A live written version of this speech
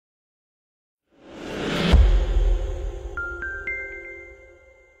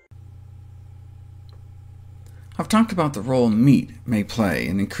I've talked about the role meat may play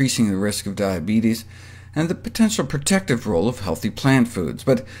in increasing the risk of diabetes, and the potential protective role of healthy plant foods.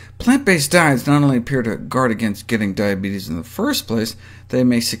 But plant-based diets not only appear to guard against getting diabetes in the first place, they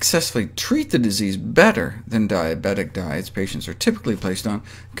may successfully treat the disease better than diabetic diets patients are typically placed on,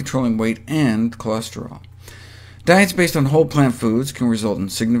 controlling weight and cholesterol. Diets based on whole plant foods can result in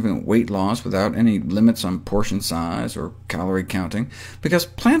significant weight loss without any limits on portion size or calorie counting, because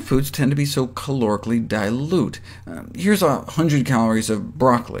plant foods tend to be so calorically dilute. Here's 100 calories of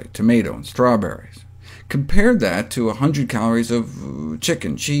broccoli, tomato, and strawberries. Compare that to 100 calories of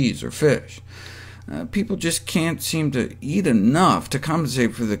chicken, cheese, or fish. People just can't seem to eat enough to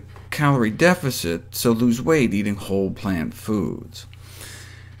compensate for the calorie deficit, so lose weight eating whole plant foods.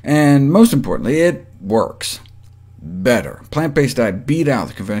 And most importantly, it works better. Plant-based diet beat out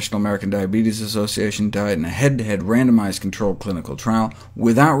the conventional American Diabetes Association diet in a head-to-head randomized controlled clinical trial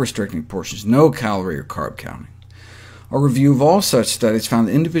without restricting portions, no calorie or carb counting. A review of all such studies found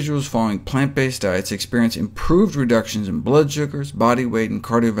that individuals following plant-based diets experience improved reductions in blood sugars, body weight, and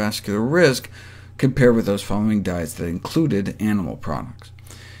cardiovascular risk compared with those following diets that included animal products.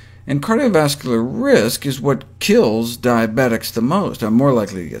 And cardiovascular risk is what kills diabetics the most. I'm more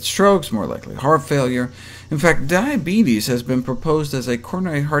likely to get strokes, more likely heart failure. In fact, diabetes has been proposed as a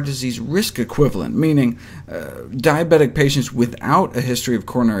coronary heart disease risk equivalent, meaning diabetic patients without a history of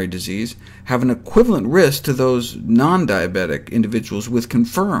coronary disease have an equivalent risk to those non-diabetic individuals with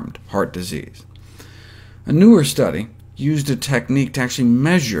confirmed heart disease. A newer study used a technique to actually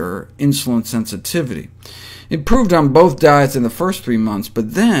measure insulin sensitivity. It proved on both diets in the first 3 months,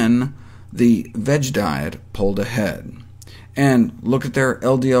 but then the veg diet pulled ahead. And look at their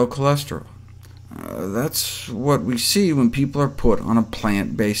LDL cholesterol. That's what we see when people are put on a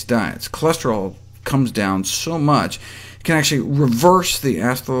plant-based diet. Cholesterol comes down so much, it can actually reverse the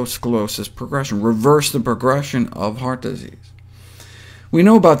atherosclerosis progression, reverse the progression of heart disease. We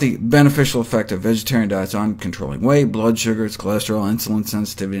know about the beneficial effect of vegetarian diets on controlling weight, blood sugars, cholesterol, insulin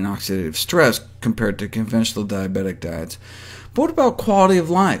sensitivity, and oxidative stress compared to conventional diabetic diets. But what about quality of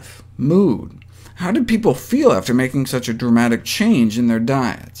life, mood? How did people feel after making such a dramatic change in their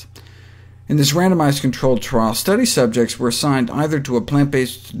diets? In this randomized controlled trial, study subjects were assigned either to a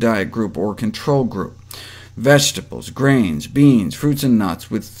plant-based diet group or control group. Vegetables, grains, beans, fruits, and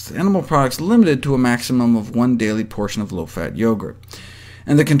nuts, with animal products limited to a maximum of 1 daily portion of low-fat yogurt.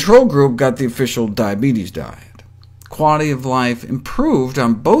 And the control group got the official diabetes diet. Quality of life improved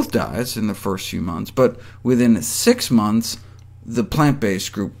on both diets in the first few months, but within 6 months, the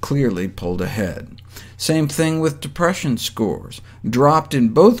plant-based group clearly pulled ahead. Same thing with depression scores. Dropped in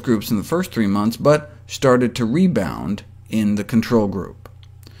both groups in the first 3 months, but started to rebound in the control group.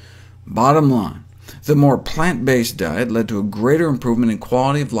 Bottom line, the more plant-based diet led to a greater improvement in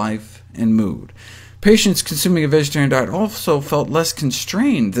quality of life and mood. Patients consuming a vegetarian diet also felt less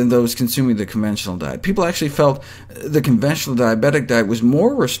constrained than those consuming the conventional diet. People actually felt the conventional diabetic diet was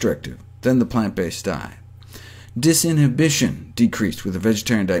more restrictive than the plant-based diet. Disinhibition decreased with the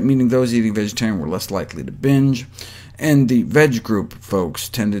vegetarian diet, meaning those eating vegetarian were less likely to binge, and the veg group folks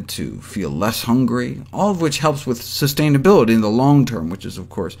tended to feel less hungry, all of which helps with sustainability in the long term, which is, of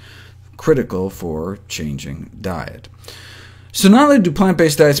course, critical for changing diet. So not only do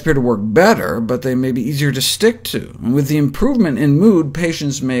plant-based diets appear to work better, but they may be easier to stick to. And with the improvement in mood,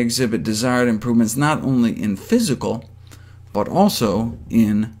 patients may exhibit desired improvements not only in physical, but also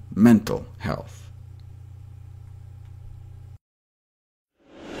in mental health.